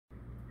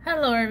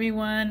Hello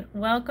everyone,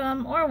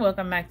 welcome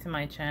back to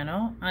my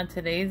channel. On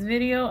today's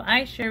video,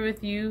 I share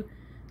with you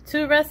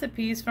 2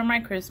 recipes for my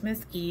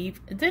Christmas Eve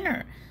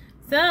dinner.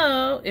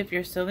 So if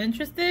you're still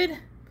interested,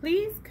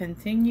 please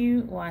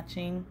continue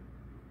watching.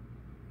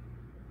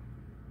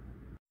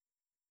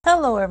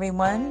 Hello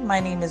everyone, my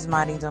name is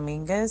Mari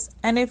Dominguez,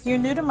 and if you're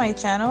new to my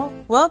channel,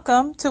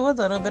 welcome to A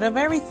Little Bit of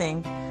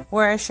Everything,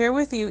 where I share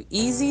with you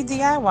easy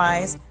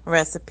DIYs,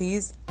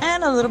 recipes,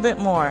 and a little bit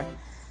more.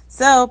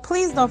 So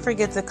please don't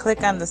forget to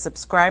click on the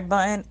subscribe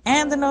button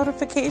and the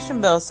notification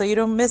bell so you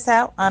don't miss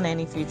out on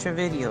any future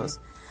videos.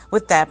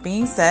 With that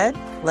being said,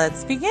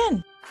 let's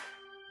begin.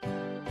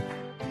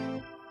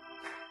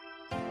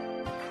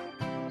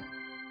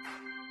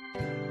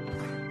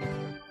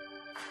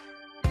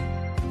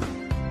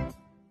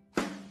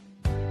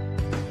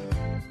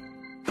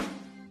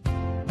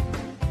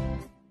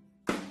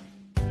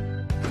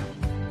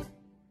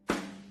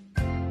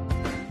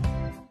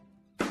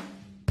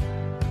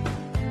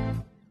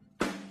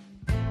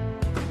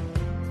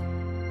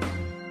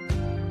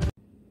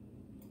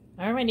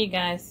 Alrighty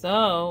guys,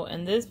 so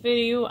in this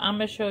video I'm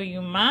going to show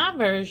you my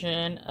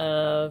version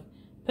of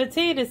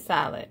potato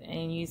salad.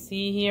 And you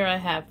see here I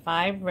have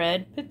 5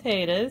 red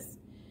potatoes.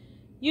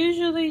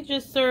 Usually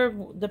just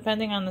serve,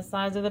 depending on the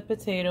size of the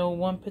potato,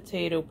 1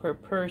 potato per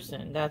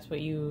person. That's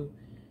what you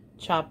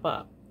chop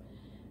up.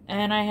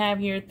 And I have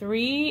here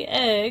 3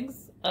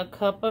 eggs, a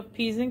cup of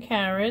peas and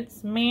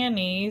carrots,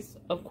 mayonnaise.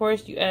 Of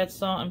course you add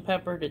salt and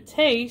pepper to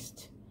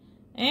taste.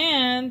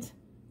 And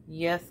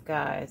yes,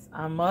 guys,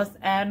 I must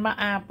add my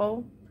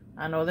apple.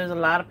 I know there's a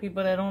lot of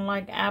people that don't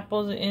like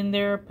apples in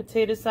their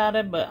potato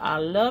salad, but I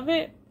love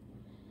it.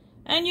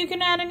 And you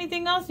can add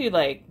anything else you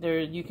like.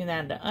 You can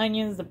add the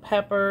onions, the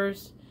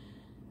peppers.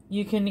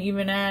 You can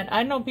even add,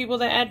 I know people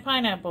that add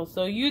pineapple.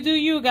 So you do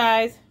you,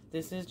 guys.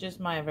 This is just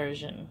my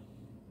version.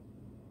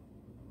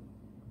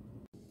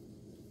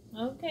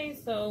 Okay,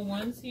 so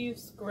once you've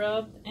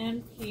scrubbed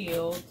and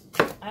peeled,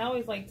 I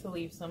always like to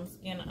leave some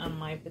skin on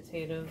my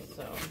potatoes,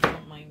 so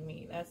don't mind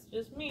me. That's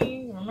just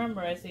me.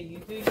 Remember, I say you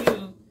do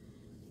you.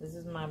 This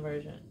is my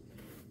version.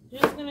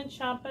 Just gonna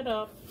chop it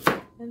up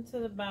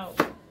into about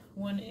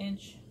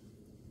 1-inch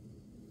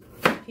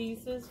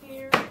pieces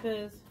here,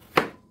 because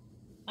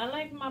I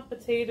like my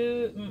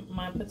potato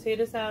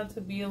salad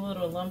to be a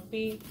little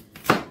lumpy,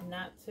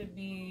 not to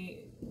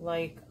be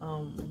like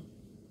a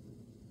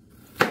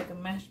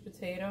mashed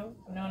potato,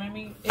 you know what I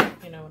mean?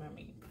 If you know what I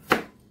mean.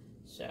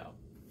 So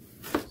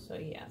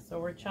yeah, so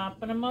we're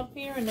chopping them up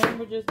here, and then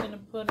we're just gonna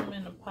put them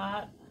in a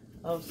pot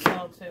of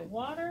salted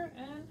water,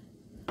 and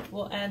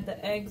we'll add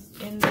the eggs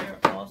in there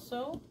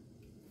also,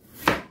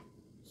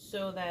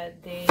 so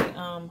that they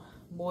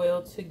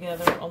boil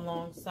together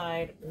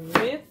alongside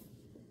with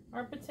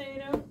our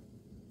potato.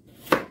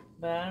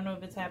 But I don't know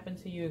if it's happened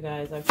to you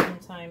guys. I've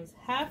sometimes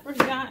have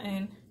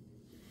forgotten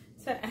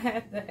to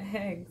add the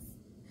eggs,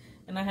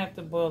 and I have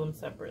to boil them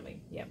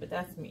separately. Yeah, but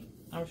that's me.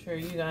 I'm sure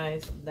you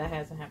guys, that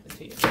hasn't happened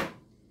to you.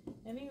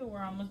 Anyway,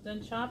 we're almost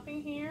done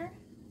chopping here.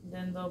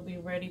 Then they'll be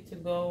ready to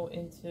go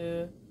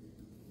into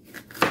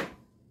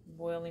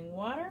boiling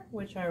water,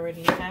 which I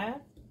already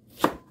have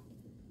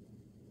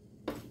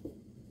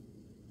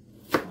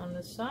on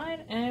the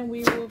side. And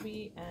we will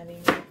be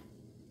adding,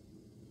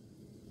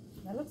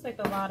 that looks like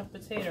a lot of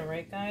potato,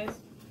 right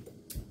guys?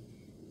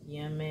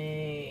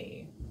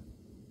 Yummy.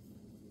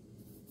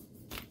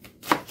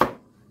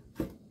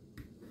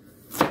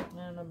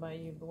 I don't know about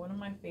you, but one of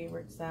my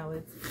favorite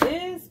salads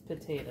is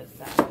potato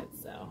salad.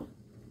 So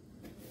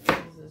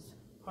this is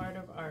part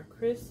of our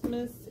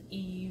Christmas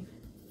Eve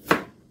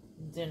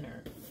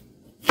dinner,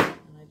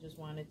 and I just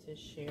wanted to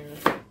share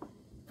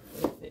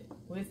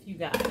with you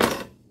guys.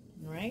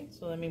 All right,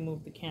 so let me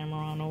move the camera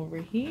on over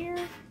here.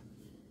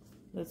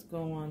 Let's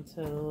go on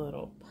to the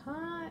little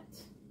pot.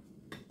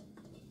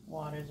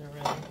 Water's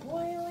already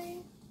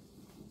boiling.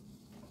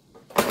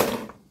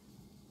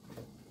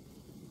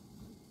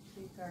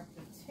 Take our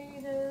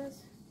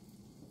potatoes.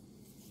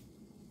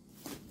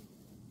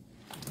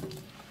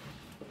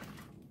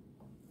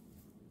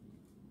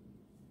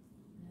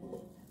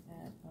 And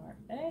add our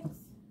eggs.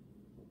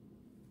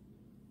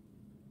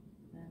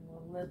 And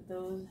we'll let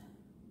those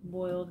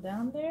boil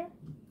down there.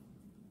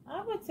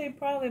 I would say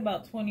probably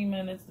about 20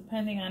 minutes,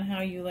 depending on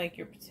how you like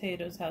your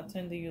potatoes, how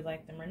tender you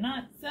like them or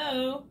not.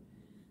 So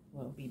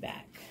we'll be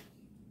back.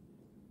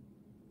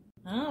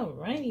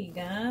 Alrighty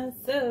guys,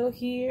 so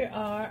here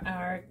are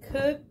our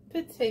cooked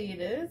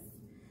potatoes,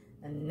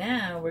 and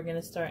now we're going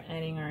to start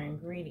adding our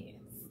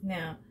ingredients.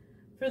 Now,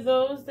 for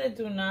those that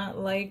do not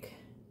like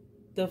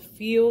the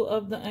feel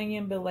of the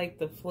onion but like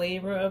the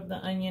flavor of the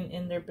onion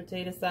in their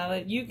potato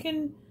salad, you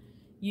can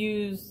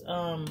use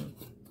onion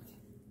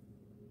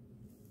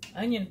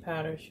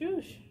powder.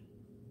 Shoosh.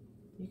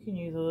 You can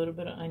use a little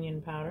bit of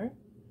onion powder,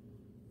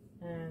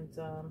 and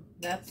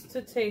that's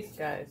to taste,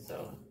 guys,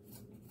 so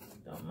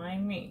don't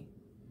mind me.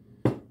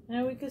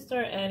 Now we can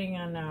start adding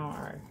on now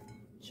our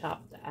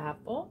chopped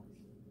apple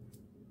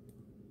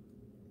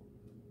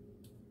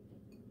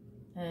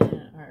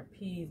and our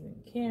peas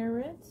and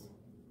carrots.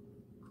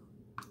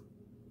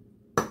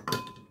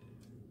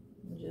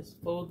 just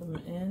fold them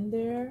in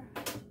there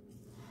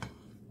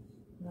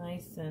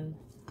nice and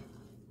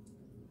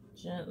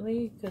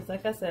gently, because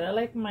like I said, I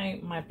like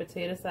my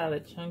potato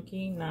salad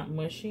chunky, not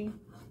mushy.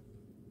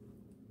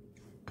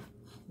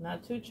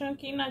 Not too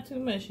chunky, not too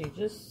mushy,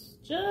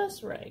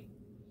 just right.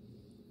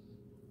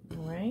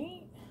 All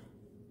right.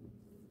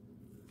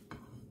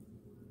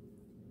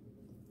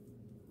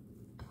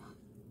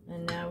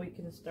 And now we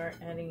can start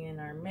adding in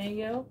our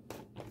mayo.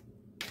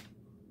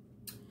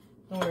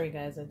 Don't worry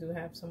guys, I do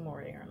have some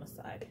more here on the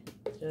side,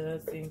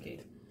 just in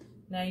case.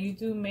 Now you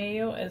do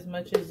mayo as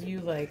much as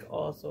you like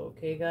also,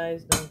 okay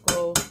guys? Don't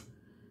go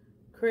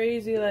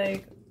crazy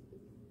like,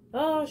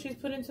 oh, she's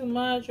putting too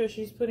much or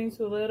she's putting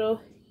too little.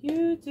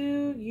 You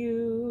do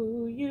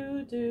you,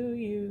 you do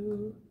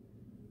you.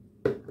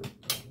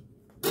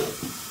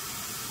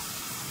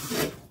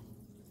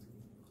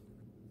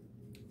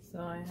 So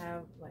I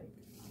have like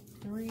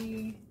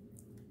 3,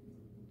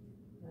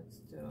 let's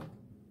do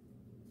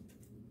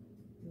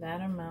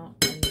that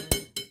amount and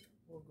then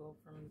we'll go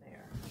from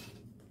there.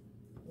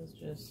 Let's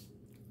just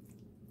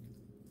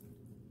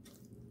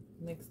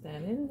mix that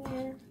in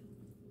there.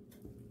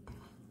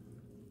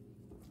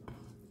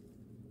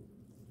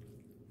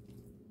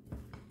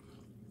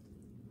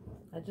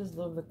 I just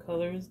love the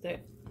colors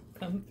that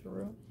come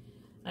through.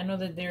 I know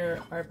that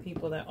there are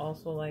people that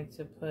also like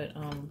to put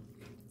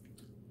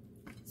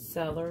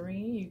celery.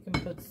 You can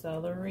put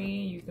celery.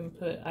 You can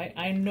put,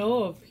 I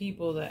know of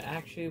people that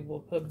actually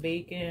will put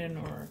bacon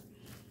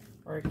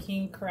or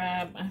king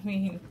crab. I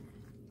mean,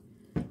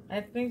 I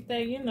think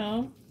that, you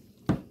know,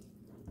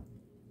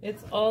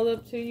 it's all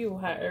up to you.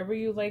 However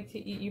you like to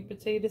eat your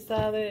potato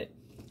salad,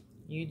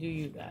 you do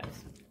you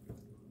guys.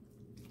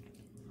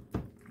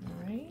 All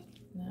right,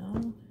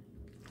 now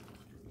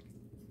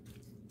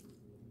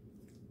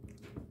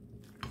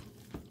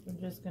we're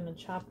just gonna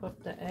chop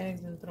up the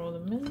eggs and throw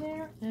them in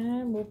there,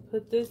 and we'll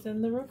put this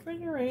in the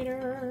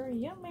refrigerator.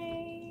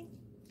 Yummy.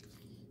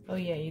 Oh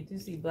yeah, you do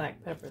see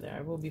black pepper there.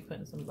 I will be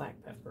putting some black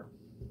pepper.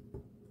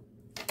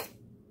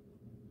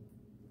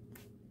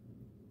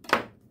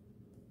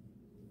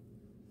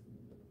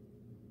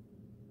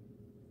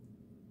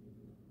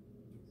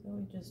 So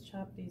we just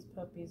chop these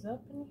puppies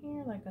up in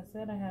here. Like I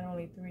said, I had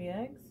only 3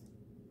 eggs.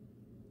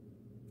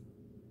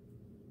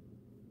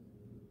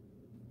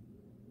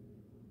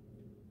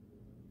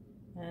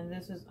 And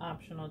this is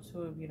optional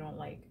too if you don't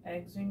like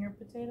eggs in your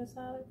potato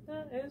salad.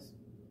 That is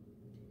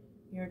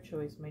your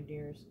choice, my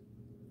dears.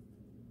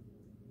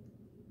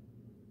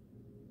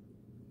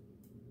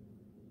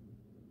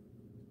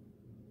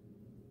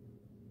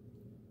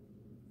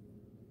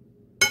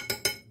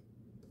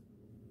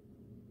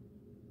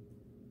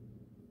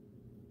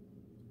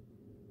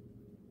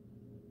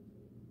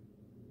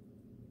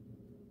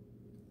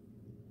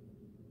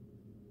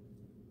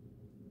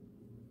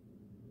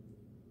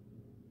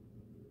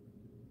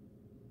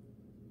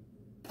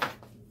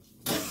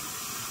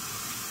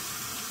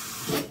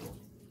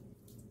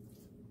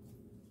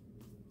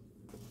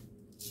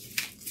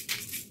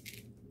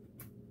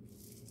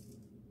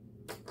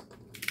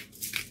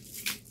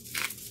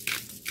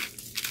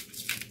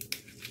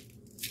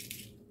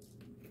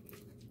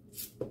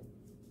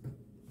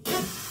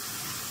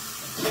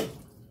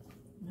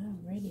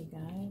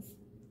 Guys,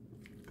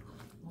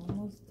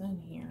 almost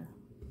done here.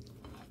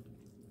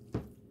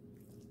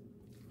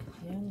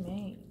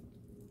 Yummy.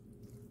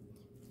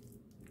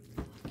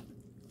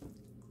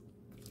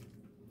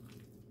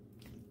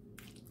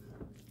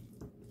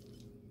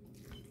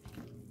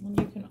 And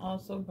you can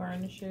also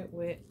garnish it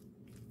with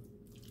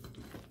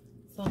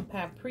some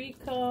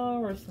paprika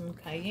or some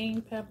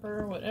cayenne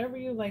pepper, whatever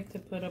you like to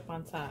put up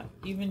on top.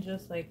 Even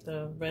just like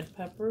the red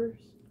peppers.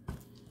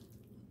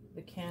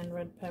 The canned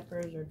red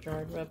peppers or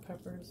jarred red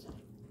peppers,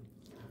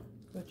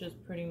 which is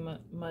pretty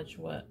much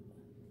what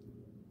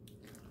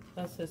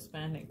us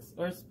Hispanics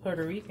or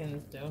Puerto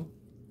Ricans do.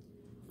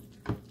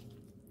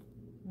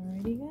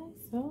 Alrighty guys,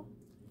 so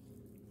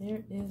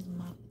there is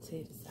my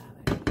potato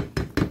salad.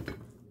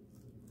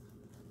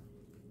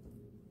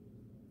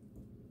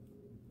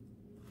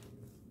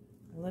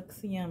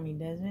 Looks yummy,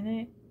 doesn't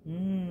it?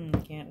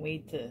 Can't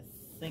wait to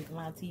sink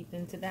my teeth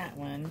into that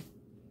one.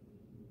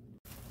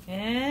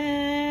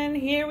 And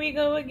here we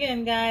go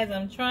again, guys.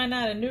 I'm trying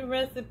out a new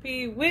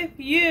recipe with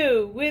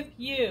you.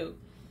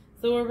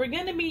 So what we're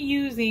going to be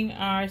using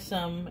are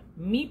some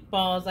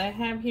meatballs. I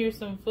have here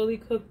some fully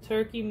cooked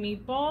turkey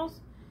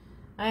meatballs.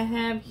 I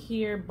have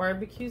here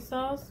barbecue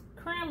sauce,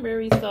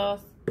 cranberry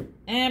sauce,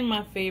 and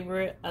my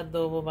favorite,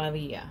 adobo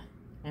Valia.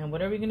 And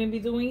what are we going to be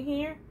doing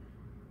here?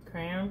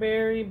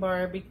 Cranberry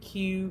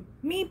barbecue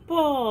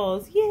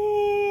meatballs.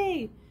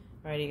 Yay!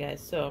 Alrighty,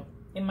 guys. So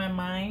in my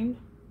mind,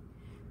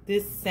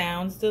 this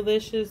sounds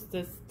delicious,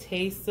 this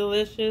tastes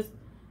delicious,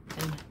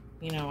 and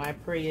you know, I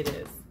pray it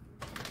is.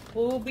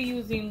 We'll be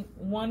using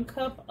 1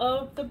 cup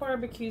of the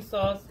barbecue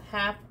sauce,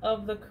 half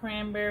of the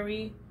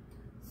cranberry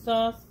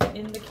sauce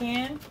in the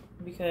can,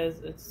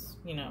 because it's,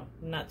 you know,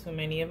 not too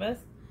many of us.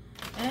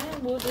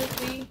 And we'll just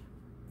be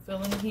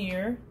filling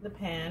here the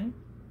pan,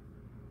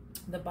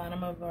 the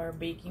bottom of our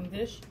baking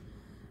dish,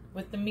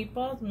 with the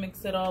meatballs.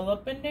 Mix it all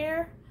up in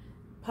there.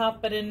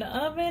 Pop it in the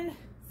oven.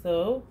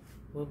 So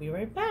we'll be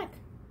right back.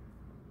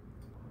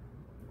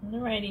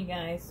 Alrighty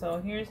guys,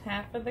 so here's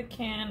half of the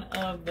can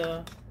of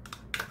the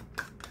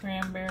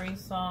cranberry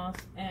sauce,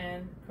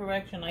 and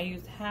correction, I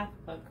used half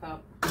a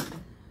cup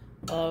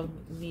of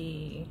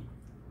the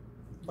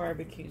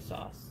barbecue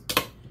sauce.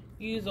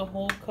 Use a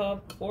whole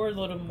cup or a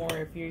little more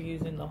if you're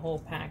using the whole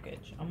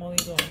package. I'm only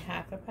doing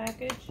half a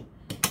package,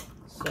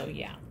 so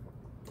yeah.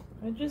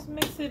 I just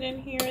mix it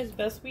in here as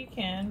best we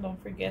can.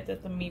 Don't forget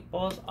that the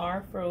meatballs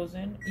are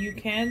frozen. You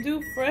can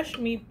do fresh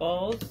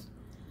meatballs,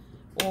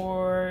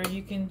 or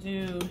you can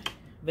do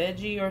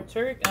veggie or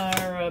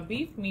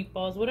beef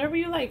meatballs, whatever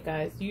you like,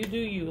 guys. You do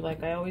you.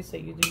 Like I always say,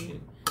 you do you.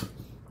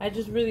 I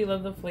just really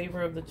love the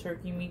flavor of the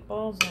turkey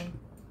meatballs, and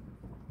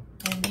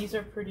these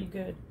are pretty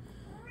good.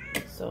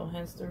 So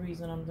hence the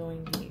reason I'm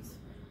doing these.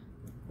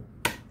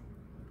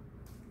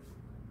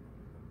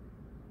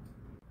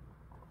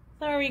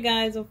 Sorry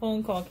guys, a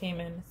phone call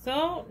came in.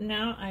 So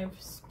now I've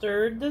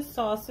stirred the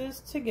sauces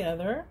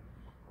together,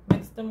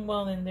 mixed them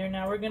well in there.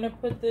 Now we're gonna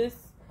put this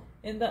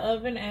in the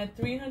oven at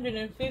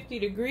 350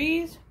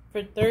 degrees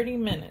for 30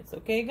 minutes.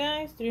 Okay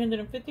guys,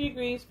 350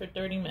 degrees for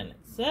 30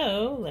 minutes.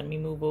 So let me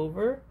move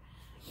over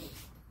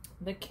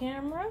the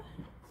camera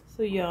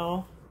so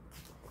y'all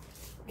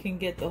can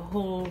get the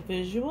whole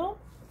visual.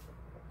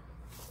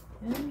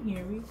 And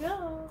here we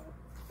go.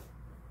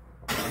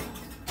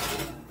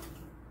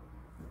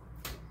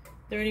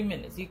 30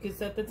 minutes. You can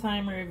set the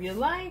timer if you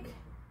like,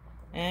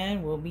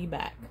 and we'll be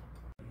back.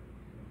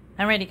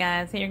 Alrighty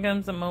guys, here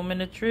comes the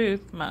moment of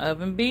truth. My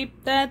oven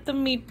beeped that the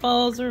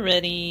meatballs are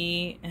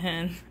ready,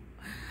 and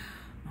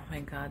oh my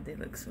god, they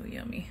look so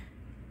yummy.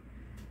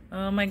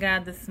 Oh my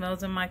god, the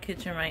smells in my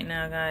kitchen right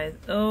now, guys.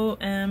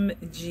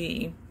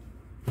 OMG.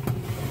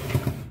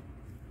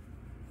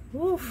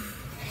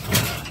 Oof.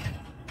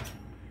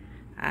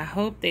 I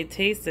hope they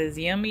taste as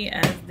yummy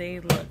as they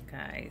look,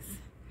 guys.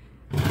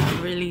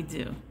 I really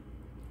do.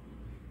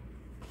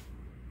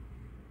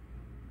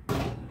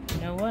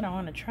 You know what? I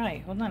want to try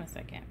it. Hold on a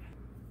second.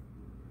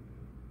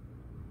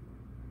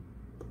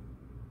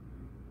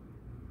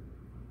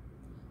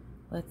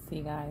 Let's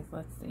see, guys.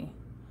 Let's see.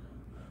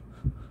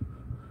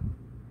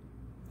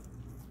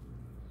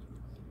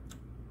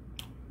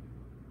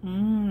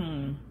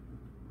 Oh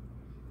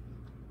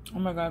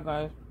my god,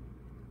 guys.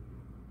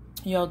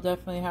 Y'all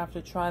definitely have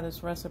to try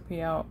this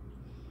recipe out.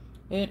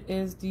 It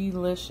is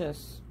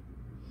delicious.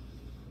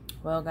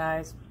 Well,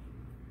 guys,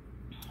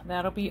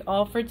 that'll be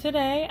all for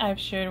today. I've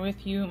shared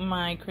with you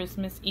my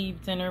Christmas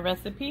Eve dinner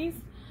recipes.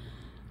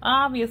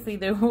 Obviously,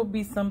 there will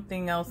be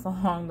something else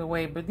along the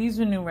way, but these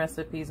are new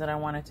recipes that I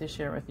wanted to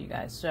share with you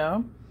guys.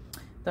 So,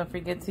 don't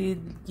forget to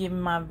give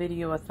my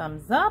video a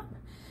thumbs up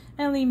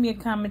and leave me a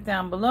comment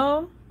down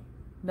below.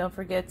 Don't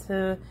forget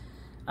to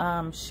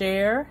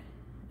share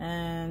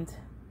and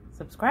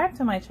subscribe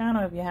to my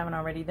channel if you haven't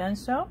already done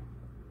so.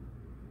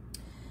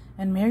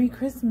 And Merry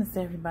Christmas,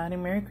 everybody.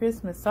 Merry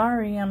Christmas.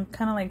 Sorry, I'm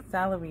kind of like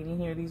salivating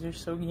here. These are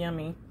so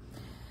yummy.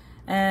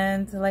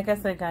 And like I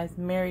said, guys,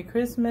 Merry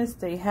Christmas.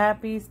 Stay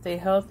happy, stay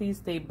healthy,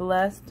 stay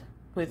blessed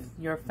with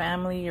your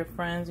family, your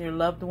friends, your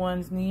loved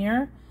ones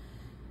near.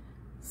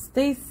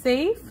 Stay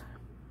safe,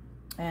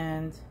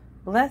 and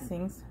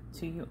blessings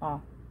to you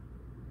all.